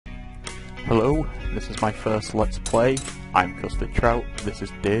Hello, this is my first Let's Play. I'm Custard Trout. This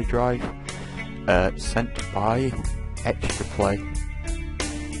is Day Drive, sent by Extra Play,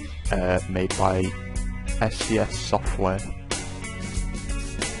 made by SCS Software.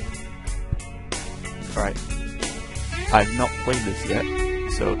 Right, I've not played this yet,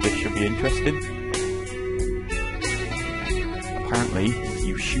 so this should be interesting. Apparently,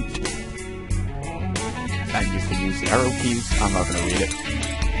 you shoot, and you can use the arrow keys. I'm not going to read it.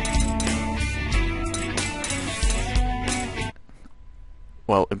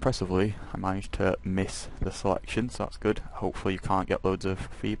 Well, impressively, I managed to miss the selection, so that's good. Hopefully you can't get loads of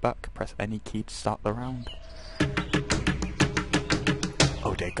feedback. Press any key to start the round.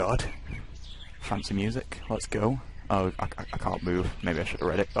 Oh dear God. Fancy music. Let's go. Oh, I can't move. Maybe I should have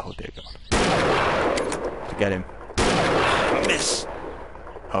read it. Oh dear God. To get him. Miss!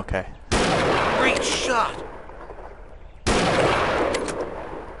 Okay. Great shot!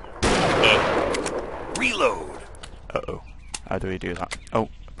 Reload! Uh-oh. How do we do that? Oh,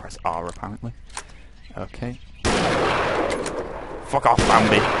 press R apparently. Okay. Fuck off,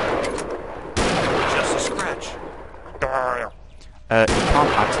 Bambi! Just a scratch. You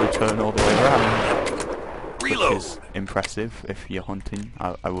can't actually turn all the way around. Reload! Which is impressive if you're hunting.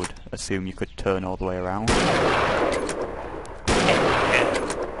 I would assume you could turn all the way around.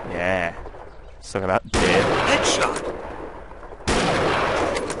 Yeah. So that did. Headshot!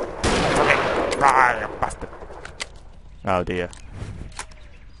 Bastard. Oh dear.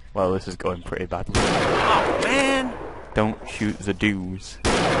 Well, this is going pretty badly. Oh man! Don't shoot the doos. Too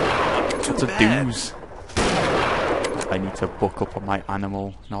What's a bad. doos? I need to book up on my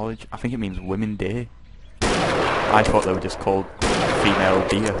animal knowledge. I think it means women deer. I thought they were just called female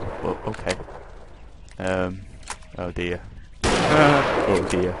deer, but okay. Oh dear. Oh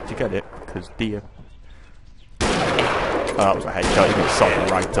dear. Did you get it? Because deer. Oh, that was a headshot. You can sod him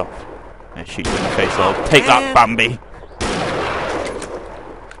right off. And shoot you in the face. I'll take that, Bambi!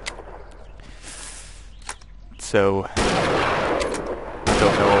 So, I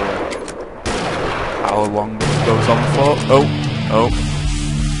don't know how long this goes on for. Oh.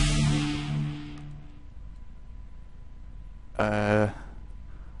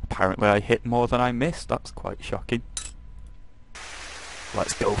 Apparently I hit more than I missed. That's quite shocking.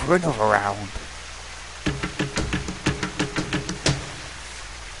 Let's go for another round.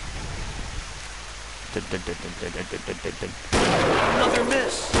 Another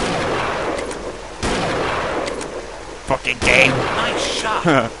miss! Fucking game! Nice shot!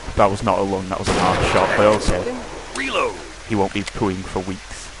 That was not a lung, that was an arse shot, but okay. Reload! He won't be pooing for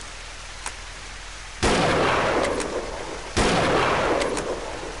weeks.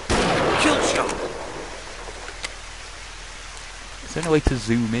 Kill shot! Is there any way to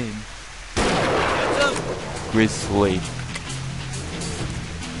zoom in? Heads up! Grizzly.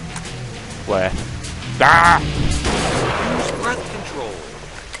 Where? Ah! Use breath control!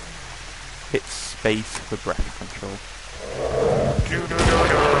 Hit space for breath control.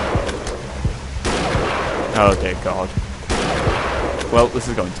 Oh dear God. Well, this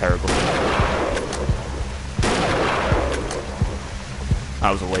is going terrible.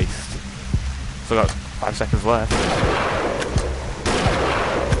 That was a waste. Still got 5 seconds left.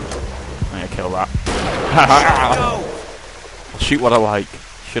 I'm gonna kill that. Go! I'll shoot what I like.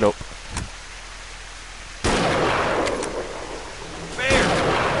 Shut up. Bear!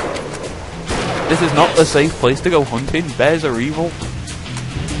 This is not a safe place to go hunting. Bears are evil.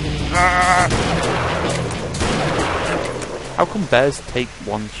 How come bears take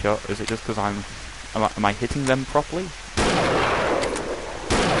one shot? Is it just because am I hitting them properly?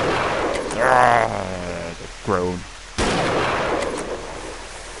 They've grown.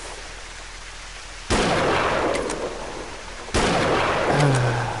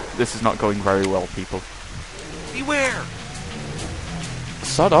 This is not going very well, people. Beware!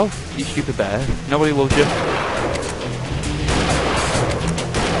 Sod off, you stupid bear. Nobody loves you.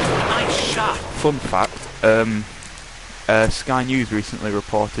 Nice shot! Fun fact, Sky News recently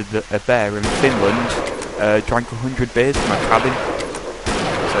reported that a bear in Finland drank 100 beers from a cabin.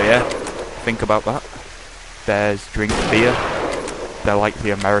 So yeah, think about that. Bears drink beer. They're like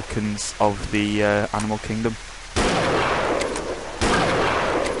the Americans of the animal kingdom.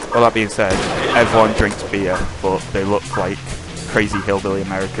 Well, that being said, everyone drinks beer, but they look like crazy hillbilly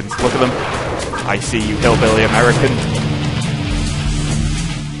Americans. Look at them. I see you, hillbilly American.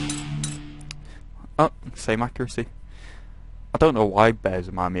 Oh, same accuracy. I don't know why bears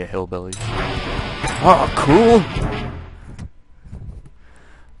remind me of hillbillies. Oh, cool!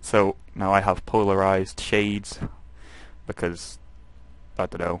 So, now I have polarized shades, because, I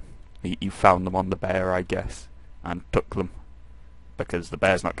don't know, you found them on the bear, I guess, and took them. because the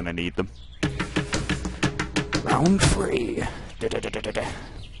bear's not going to need them. Round 3. Da-da-da-da-da.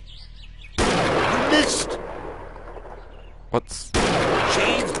 You missed. What's...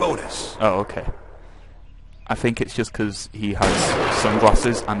 Change bonus. Oh, okay. I think it's just because he has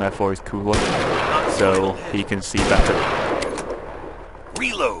sunglasses and therefore he's cooler, so he can see better.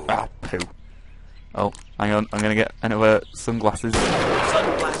 Reload. Ah, poo. Oh, hang on, I'm gonna get another sunglasses.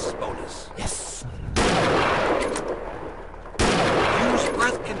 Sunglasses bonus. Yes. Use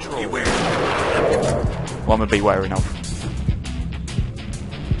breath control. Beware. What am I be wearing of?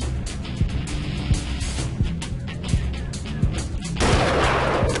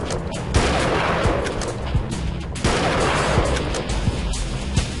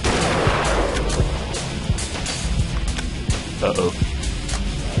 Uh-oh.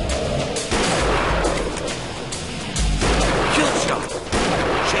 Kill shot.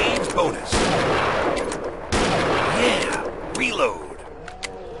 Change bonus. Yeah. Reload.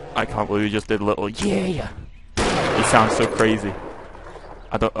 I can't believe he just did a little yeah. He sounds so crazy.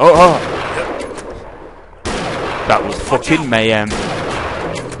 I don't... Oh! That was fucking mayhem.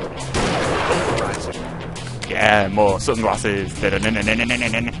 Yeah, more sunglasses.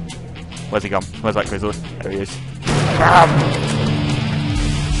 Where's he gone? Where's that grizzly? There he is.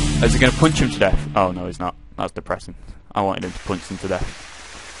 Is he going to punch him to death? Oh no, he's not. That's depressing. I wanted him to punch him to death.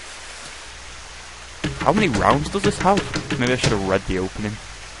 How many rounds does this have? Maybe I should have read the opening.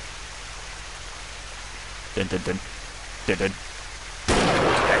 Dun dun dun. Dun dun.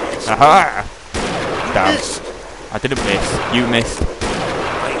 Aha! Damn. I didn't miss. You missed.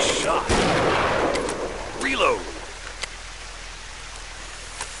 Nice shot. Reload.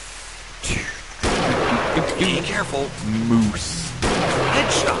 Be careful. Moose.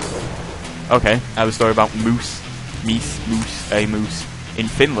 Headshot. Okay, I have a story about moose. A moose. In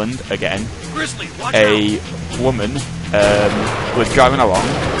Finland, again, Grizzly, watch a out. woman was driving along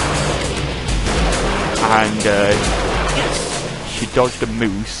and she dodged a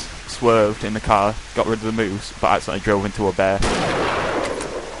moose, swerved in the car, got rid of the moose, but accidentally drove into a bear.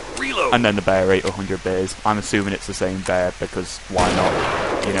 Reload. And then the bear ate 100 bears. I'm assuming it's the same bear because why not?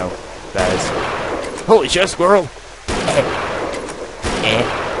 You know, bears. Holy shit, squirrel!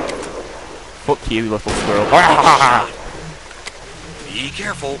 Fuck you, little squirrel. Be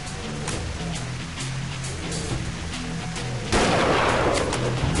careful.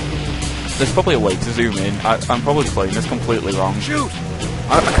 There's probably a way to zoom in. I'm probably playing this completely wrong. Shoot.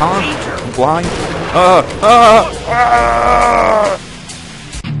 I can't. Danger. I'm blind.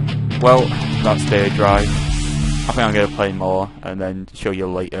 Well, that's day drive. I think I'm going to play more and then show you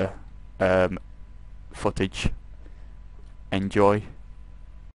later footage. Enjoy.